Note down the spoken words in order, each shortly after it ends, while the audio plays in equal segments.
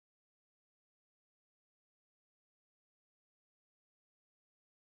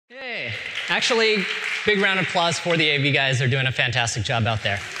Hey, actually, big round of applause for the AV guys. They're doing a fantastic job out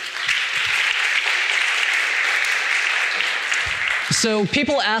there. So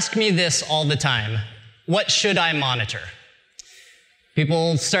people ask me this all the time. What should I monitor?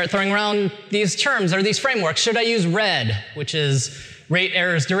 People start throwing around these terms or these frameworks. Should I use RED, which is rate,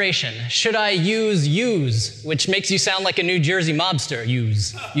 errors, duration? Should I use, which makes you sound like a New Jersey mobster,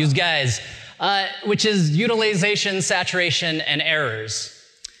 use guys, which is utilization, saturation, and errors.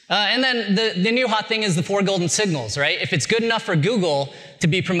 And then the new hot thing is the 4 golden signals, right? If it's good enough for Google to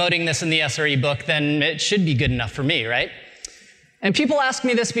be promoting this in the SRE book, then it should be good enough for me, right? And people ask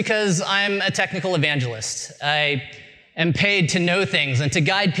me this because I'm a technical evangelist. I am paid to know things and to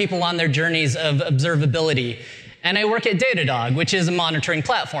guide people on their journeys of observability. And I work at Datadog, which is a monitoring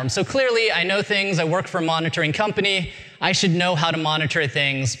platform. So clearly, I know things. I work for a monitoring company. I should know how to monitor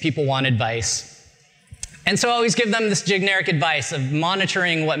things. People want advice. And so I always give them this generic advice of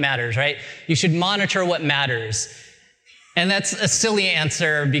monitoring what matters, right? You should monitor what matters. And that's a silly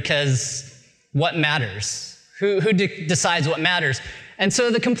answer because what matters? Who decides what matters? And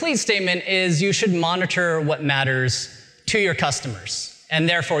so the complete statement is you should monitor what matters to your customers and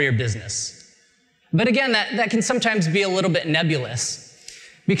therefore your business. But again, that can sometimes be a little bit nebulous.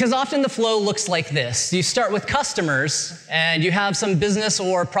 Because often the flow looks like this. You start with customers, and you have some business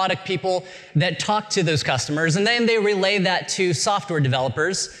or product people that talk to those customers, and then they relay that to software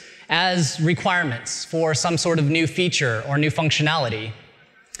developers as requirements for some sort of new feature or new functionality.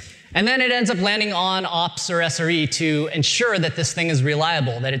 And then it ends up landing on ops or SRE to ensure that this thing is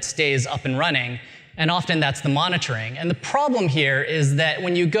reliable, that it stays up and running, and often that's the monitoring. And the problem here is that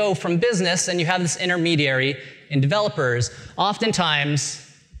when you go from business and you have this intermediary in developers, oftentimes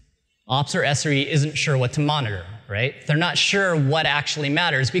ops or SRE isn't sure what to monitor, right? They're not sure what actually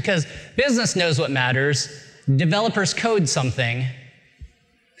matters because business knows what matters, developers code something,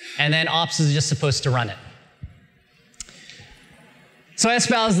 and then ops is just supposed to run it. So I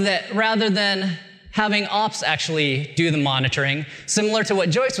espouse that rather than having ops actually do the monitoring, similar to what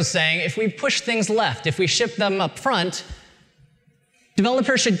Joyce was saying, if we push things left, if we ship them up front,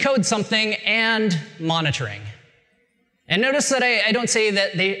 developers should code something and monitoring. And notice that I don't say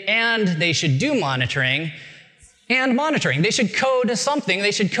that they should do monitoring and monitoring. They should code something.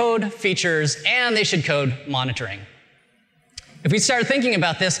 They should code features, and they should code monitoring. If we start thinking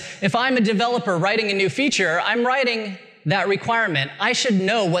about this, if I'm a developer writing a new feature, I'm writing that requirement. I should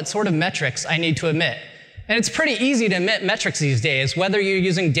know what sort of metrics I need to emit. And it's pretty easy to emit metrics these days, whether you're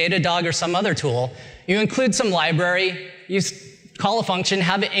using Datadog or some other tool. You include some library, you call a function,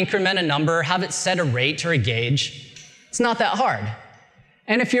 have it increment a number, have it set a rate or a gauge. It's not that hard.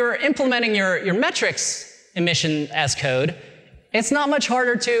 And if you're implementing your metrics emission as code, it's not much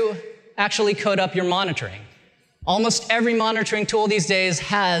harder to actually code up your monitoring. Almost every monitoring tool these days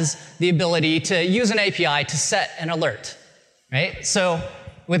has the ability to use an API to set an alert, right? So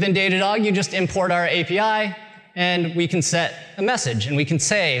within Datadog, you just import our API, and we can set a message, and we can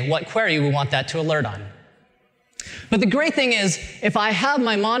say what query we want that to alert on. But the great thing is, if I have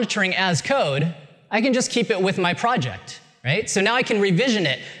my monitoring as code, I can just keep it with my project, right? So now I can revision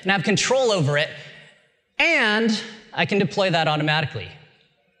it and have control over it, and I can deploy that automatically,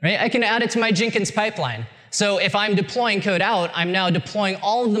 right? I can add it to my Jenkins pipeline. So if I'm deploying code out, I'm now deploying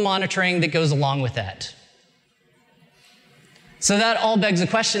all of the monitoring that goes along with that. So that all begs the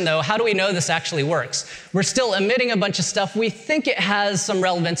question, though, how do we know this actually works? We're still emitting a bunch of stuff. We think it has some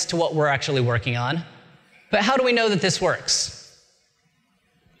relevance to what we're actually working on. But how do we know that this works?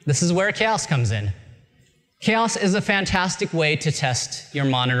 This is where chaos comes in. Chaos is a fantastic way to test your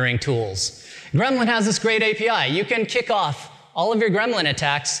monitoring tools. Gremlin has this great API. You can kick off all of your Gremlin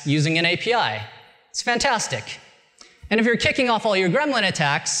attacks using an API. It's fantastic. And if you're kicking off all your Gremlin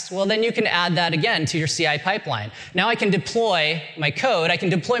attacks, well, then you can add that again to your CI pipeline. Now I can deploy my code, I can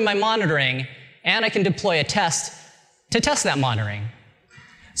deploy my monitoring, and I can deploy a test to test that monitoring.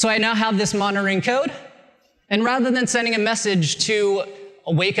 So I now have this monitoring code, and rather than sending a message to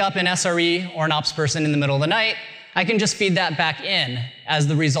wake up an SRE or an ops person in the middle of the night, I can just feed that back in as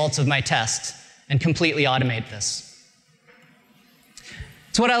the results of my test and completely automate this.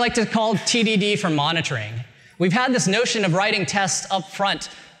 It's what I like to call TDD for monitoring. We've had this notion of writing tests up front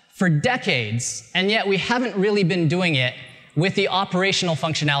for decades, and yet we haven't really been doing it with the operational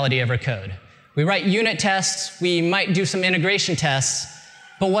functionality of our code. We write unit tests, we might do some integration tests,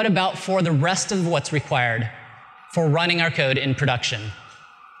 but what about for the rest of what's required for running our code in production?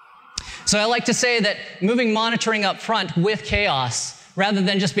 So I like to say that moving monitoring up front with chaos, rather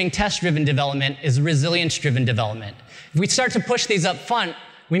than just being test-driven development, is resilience-driven development. If we start to push these up front,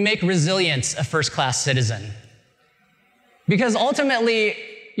 we make resilience a first-class citizen. Because ultimately,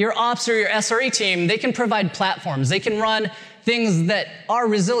 your ops or your SRE team, they can provide platforms. They can run things that are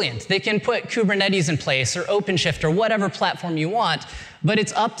resilient. They can put Kubernetes in place or OpenShift or whatever platform you want, but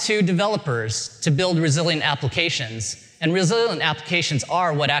it's up to developers to build resilient applications. And resilient applications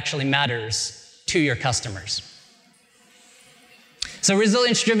are what actually matters to your customers. So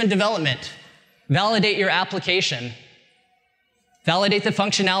resilience-driven development, validate your application. Validate the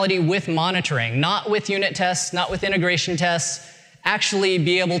functionality with monitoring, not with unit tests, not with integration tests. Actually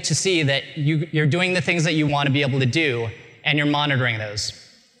be able to see that you're doing the things that you want to be able to do, and you're monitoring those.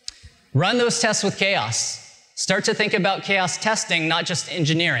 Run those tests with chaos. Start to think about chaos testing, not just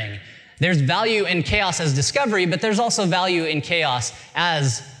engineering. There's value in chaos as discovery, but there's also value in chaos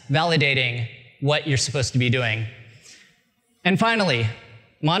as validating what you're supposed to be doing. And finally,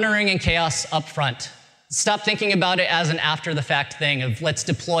 monitoring and chaos up front. Stop thinking about it as an after-the-fact thing of let's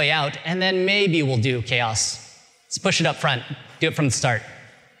deploy out, and then maybe we'll do chaos. Let's push it up front. Do it from the start.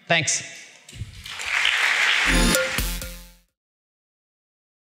 Thanks.